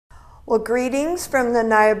Well, greetings from the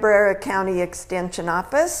Niobrara County Extension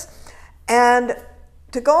Office. And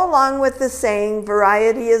to go along with the saying,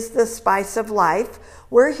 variety is the spice of life,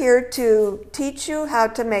 we're here to teach you how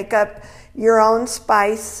to make up your own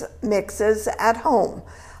spice mixes at home.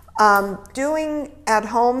 Doing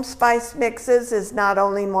at-home spice mixes is not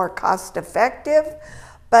only more cost-effective,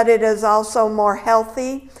 but it is also more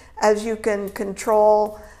healthy, as you can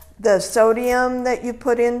control the sodium that you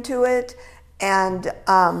put into it, and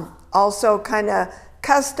also kind of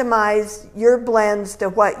customize your blends to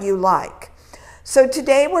what you like. So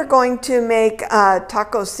today we're going to make a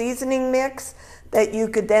taco seasoning mix that you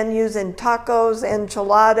could then use in tacos,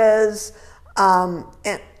 enchiladas,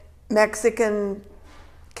 Mexican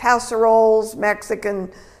casseroles, Mexican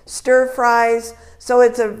stir fries. So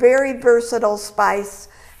it's a very versatile spice,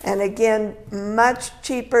 and again, much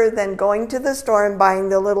cheaper than going to the store and buying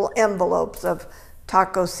the little envelopes of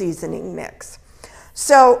taco seasoning mix.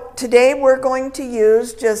 So today we're going to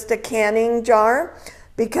use just a canning jar,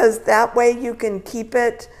 because that way you can keep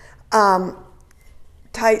it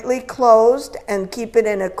tightly closed and keep it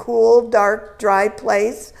in a cool, dark, dry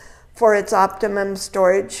place for its optimum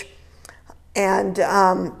storage. And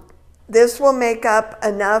this will make up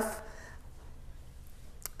enough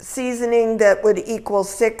seasoning that would equal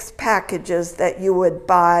 6 packages that you would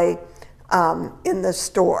buy in the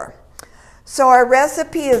store. So our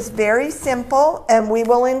recipe is very simple, and we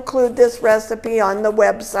will include this recipe on the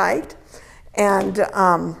website. And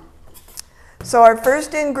so our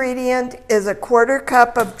first ingredient is a 1/4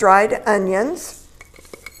 cup of dried onions.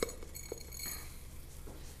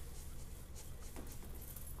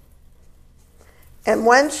 And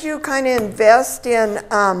once you kind of invest in,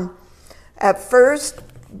 at first,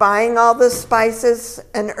 buying all the spices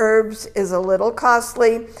and herbs is a little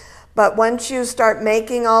costly, but once you start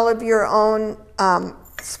making all of your own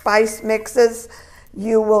spice mixes,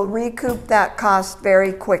 you will recoup that cost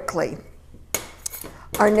very quickly.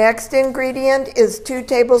 Our next ingredient is 2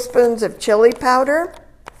 tablespoons of chili powder.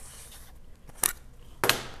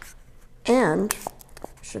 And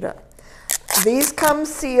these come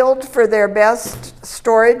sealed for their best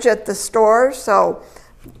storage at the store. So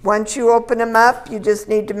once you open them up, you just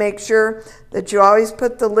need to make sure that you always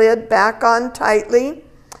put the lid back on tightly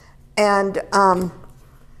and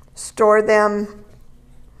store them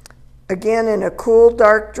again in a cool,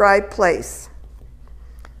 dark, dry place.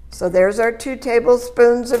 So there's our 2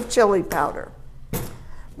 tablespoons of chili powder.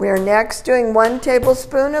 We are next doing 1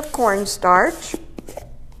 tablespoon of cornstarch.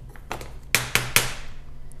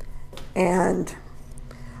 And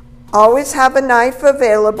always have a knife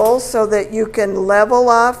available so that you can level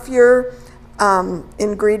off your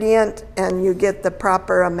ingredient and you get the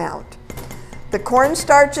proper amount. The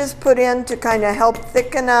cornstarch is put in to kind of help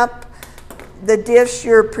thicken up the dish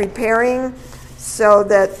you're preparing so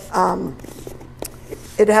that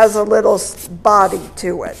it has a little body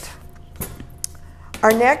to it.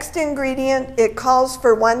 Our next ingredient, it calls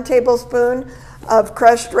for 1 tablespoon of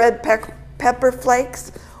crushed red pepper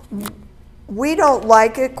flakes. We don't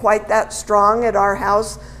like it quite that strong at our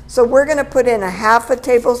house, so we're going to put in 1/2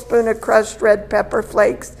 tablespoon of crushed red pepper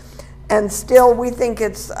flakes, and still we think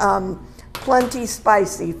it's plenty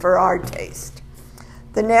spicy for our taste.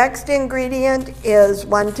 The next ingredient is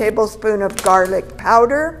 1 tablespoon of garlic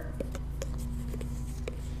powder.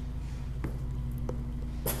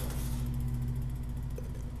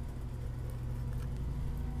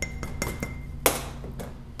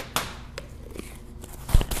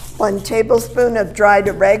 One tablespoon of dried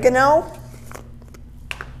oregano.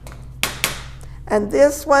 And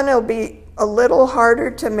this one will be a little harder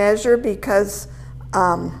to measure because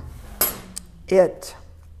it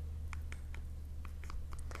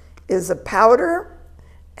is a powder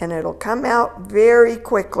and it'll come out very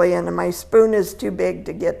quickly, and my spoon is too big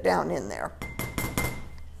to get down in there.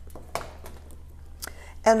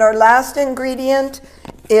 And our last ingredient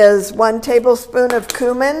is 1 tablespoon of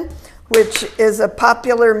cumin, which is a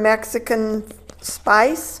popular Mexican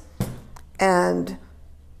spice, and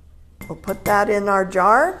we'll put that in our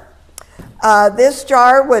jar. This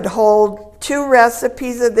jar would hold 2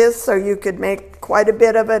 recipes of this, so you could make quite a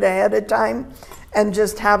bit of it ahead of time and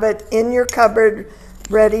just have it in your cupboard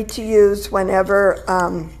ready to use whenever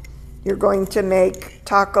you're going to make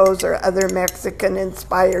tacos or other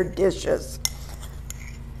Mexican-inspired dishes.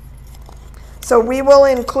 So we will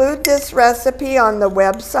include this recipe on the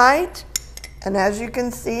website, and as you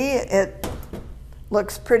can see, it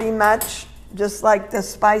looks pretty much just like the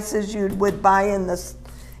spices you would buy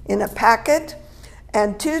in a packet,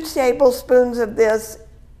 and 2 tablespoons of this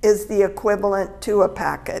is the equivalent to a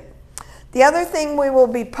packet. The other thing we will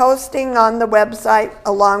be posting on the website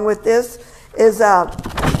along with this is a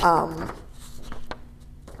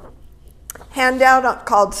handout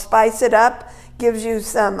called Spice It Up. Gives you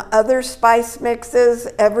some other spice mixes,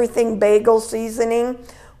 everything bagel seasoning,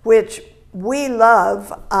 which we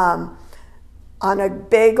love, on a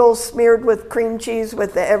bagel smeared with cream cheese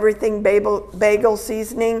with the everything bagel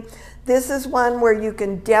seasoning. This is one where you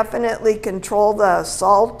can definitely control the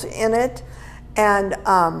salt in it. And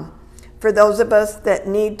for those of us that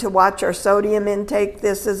need to watch our sodium intake,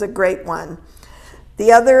 this is a great one.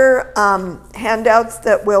 The other handouts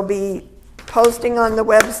that we'll be posting on the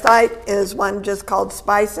website is one just called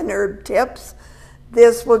Spice and Herb Tips.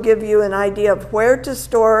 This will give you an idea of where to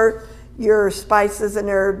store your spices and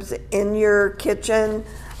herbs in your kitchen.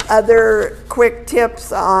 Other quick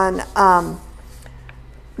tips on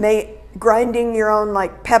grinding your own,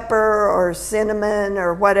 like pepper or cinnamon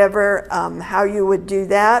or whatever, how you would do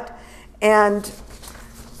that. And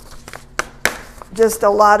just a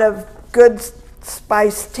lot of good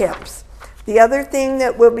spice tips. The other thing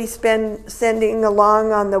that we'll be sending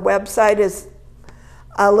along on the website is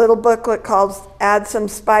a little booklet called Add Some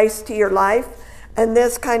Spice to Your Life. And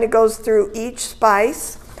this kind of goes through each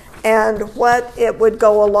spice and what it would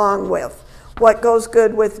go along with. What goes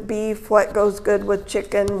good with beef, what goes good with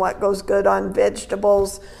chicken, what goes good on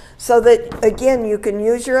vegetables. So that, again, you can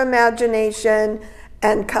use your imagination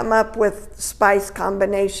and come up with spice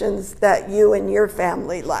combinations that you and your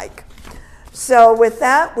family like. So with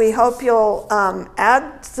that, we hope you'll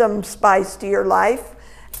add some spice to your life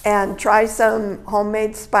and try some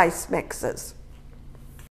homemade spice mixes.